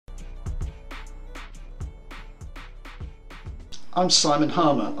I'm Simon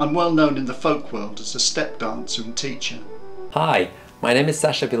Harmer. I'm well known in the folk world as a step dancer and teacher. Hi, my name is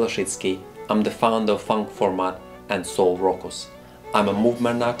Sasha Biloshisky. I'm the founder of funk format and soul Rawkus. I'm a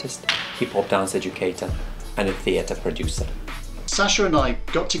movement artist, hip-hop dance educator and a theatre producer. Sasha and I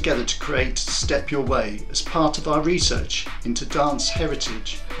got together to create Step Your Way as part of our research into dance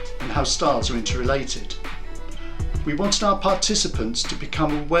heritage and how styles are interrelated. We wanted our participants to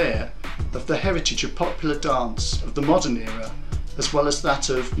become aware of the heritage of popular dance of the modern era, as well as that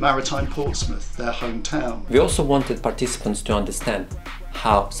of maritime Portsmouth, their hometown. We also wanted participants to understand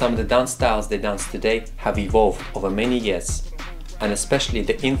how some of the dance styles they dance today have evolved over many years, and especially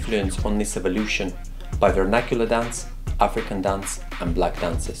the influence on this evolution by vernacular dance, African dance and black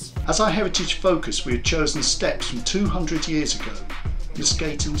dances. As our heritage focus, we had chosen steps from 200 years ago, Miss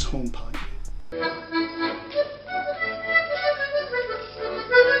Gayton's hornpipe.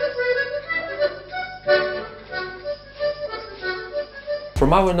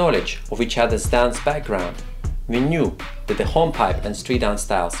 From our knowledge of each other's dance background, we knew that the hornpipe and street dance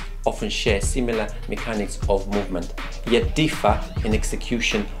styles often share similar mechanics of movement, yet differ in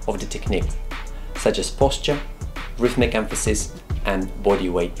execution of the technique, such as posture, rhythmic emphasis and body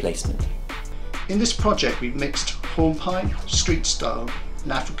weight placement. In this project we've mixed hornpipe, street style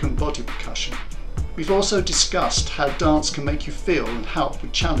and African body percussion. We've also discussed how dance can make you feel and help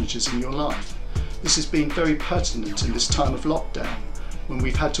with challenges in your life. This has been very pertinent in this time of lockdown, when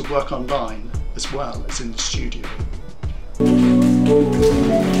we've had to work online as well as in the studio.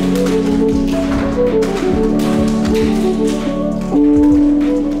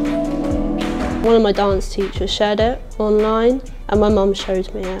 One of my dance teachers shared it online and my mum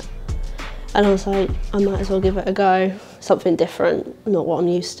showed me it. And I was like, I might as well give it a go. Something different, not what I'm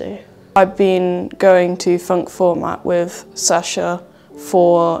used to. I've been going to funk format with Sasha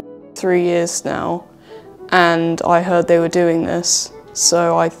for 3 years now, and I heard they were doing this.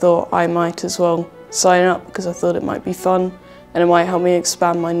 So I thought I might as well sign up because I thought it might be fun and it might help me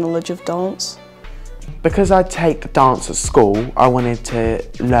expand my knowledge of dance. Because I take dance at school, I wanted to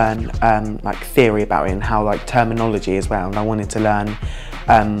learn like theory about it and how like terminology as well, and I wanted to learn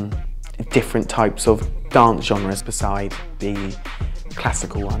different types of dance genres beside the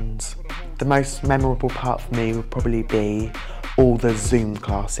classical ones. The most memorable part for me would probably be all the Zoom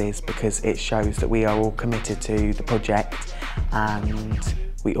classes, because it shows that we are all committed to the project and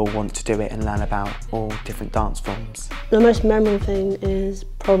we all want to do it and learn about all different dance forms. The most memorable thing is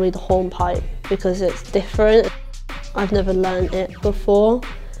probably the hornpipe because it's different. I've never learned it before,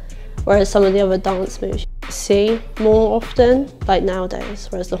 whereas some of the other dance moves you see more often, like nowadays,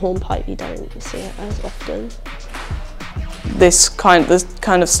 whereas the hornpipe you don't see it as often. This kind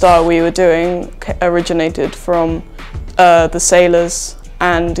of style we were doing originated from the sailors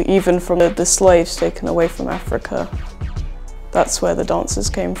and even from the slaves taken away from Africa. That's where the dances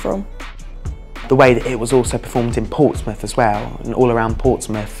came from. The way that it was also performed in Portsmouth as well, and all around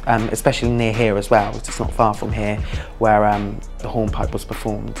Portsmouth, especially near here as well, it's not far from here, where the hornpipe was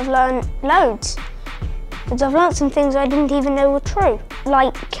performed. I've learned loads. And I've learned some things I didn't even know were true,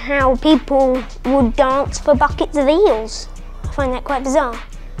 like how people would dance for buckets of eels. I find that quite bizarre,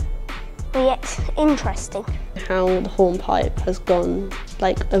 but yet interesting. How the hornpipe has gone,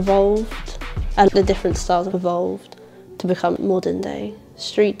 evolved, and the different styles have evolved to become modern day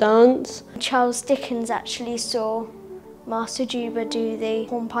street dance. Charles Dickens actually saw Master Juba do the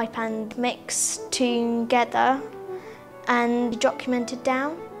hornpipe and mix together and documented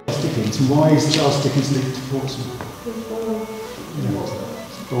down. Dickens, and why is Charles Dickens linked to Portsmouth?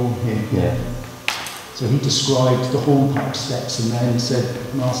 Born here. Yeah. So he described the hornpipe steps and then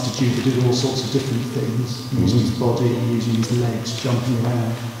said Master Juba did all sorts of different things, using his body and using his legs, jumping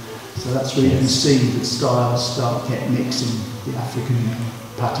around. So that's where you can see that styles kept mixing, the African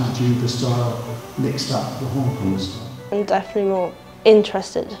pattern Juba style mixed up with the hornpipe style. I'm definitely more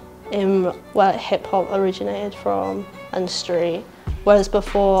interested in where hip-hop originated from and street. Whereas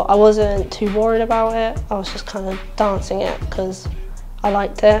before I wasn't too worried about it, I was just kind of dancing it because I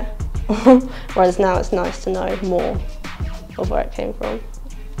liked it. Whereas now it's nice to know more of where it came from.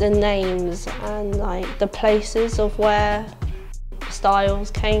 The names and the places of where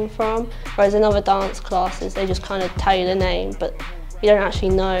styles came from. Whereas in other dance classes they just kind of tell you the name but you don't actually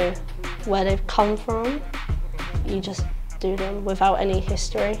know where they've come from. You just do them without any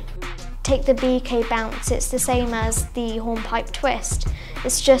history. Take the BK bounce, it's the same as the hornpipe twist.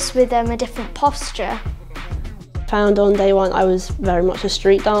 It's just with a different posture. Found on day one I was very much a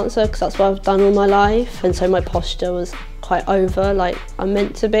street dancer because that's what I've done all my life, and so my posture was quite over, like I'm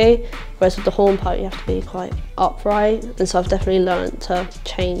meant to be, whereas with the hornpipe you have to be quite upright, and so I've definitely learned to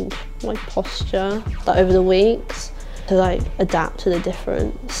change my posture over the weeks. to like adapt to the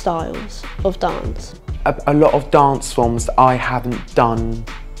different styles of dance. A lot of dance forms that I haven't done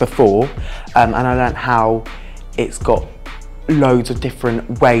before, and I learned how it's got loads of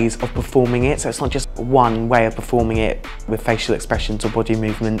different ways of performing it, so it's not just one way of performing it with facial expressions or body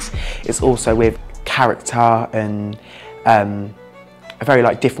movements, it's also with character and a very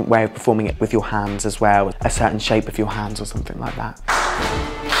like different way of performing it with your hands as well, a certain shape of your hands or something like that.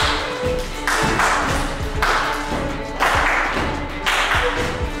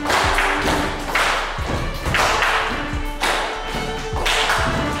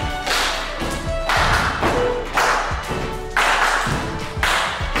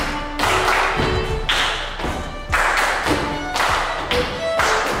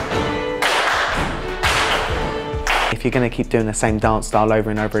 If you're going to keep doing the same dance style over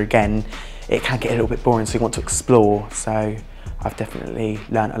and over again, it can get a little bit boring, so you want to explore. So I've definitely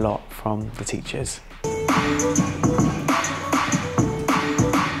learnt a lot from the teachers.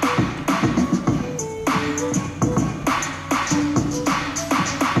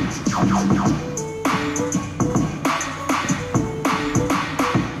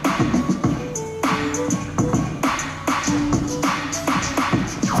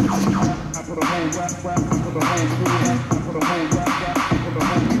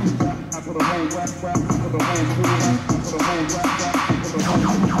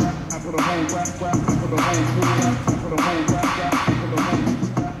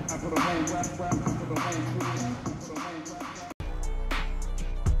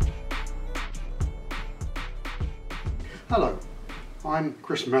 Hello, I'm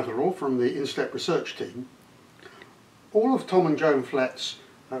Chris Metherall from the InStep research team. All of Tom and Joan Flett's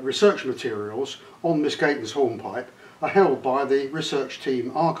research materials on Miss Gayton's hornpipe are held by the research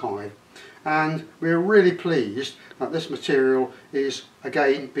team archive, and we're really pleased that this material is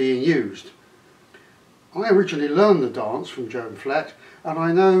again being used. I originally learned the dance from Joan Flett, and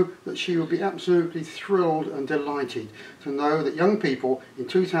I know that she will be absolutely thrilled and delighted to know that young people in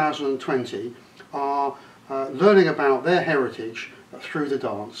 2020 are learning about their heritage through the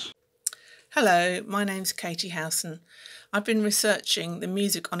dance. Hello, my name's Katie Howson. I've been researching the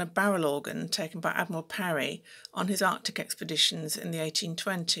music on a barrel organ taken by Admiral Parry on his Arctic expeditions in the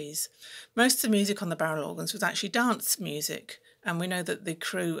 1820s. Most of the music on the barrel organs was actually dance music, and we know that the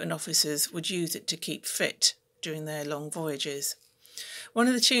crew and officers would use it to keep fit during their long voyages. One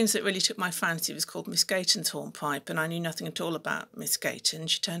of the tunes that really took my fancy was called Miss Gayton's Hornpipe, and I knew nothing at all about Miss Gayton.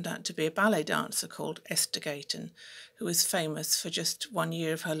 She turned out to be a ballet dancer called Esther Gayton, who was famous for just 1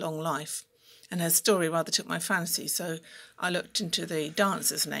 year of her long life. And her story rather took my fancy, so I looked into the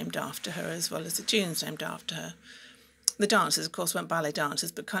dancers named after her as well as the tunes named after her. The dancers, of course, weren't ballet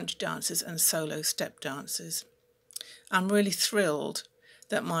dancers, but country dancers and solo step dancers. I'm really thrilled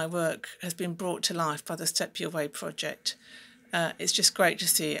that my work has been brought to life by the Step Your Way project. It's just great to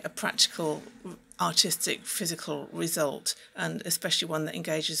see a practical, artistic, physical result, and especially one that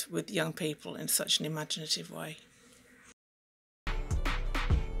engages with young people in such an imaginative way.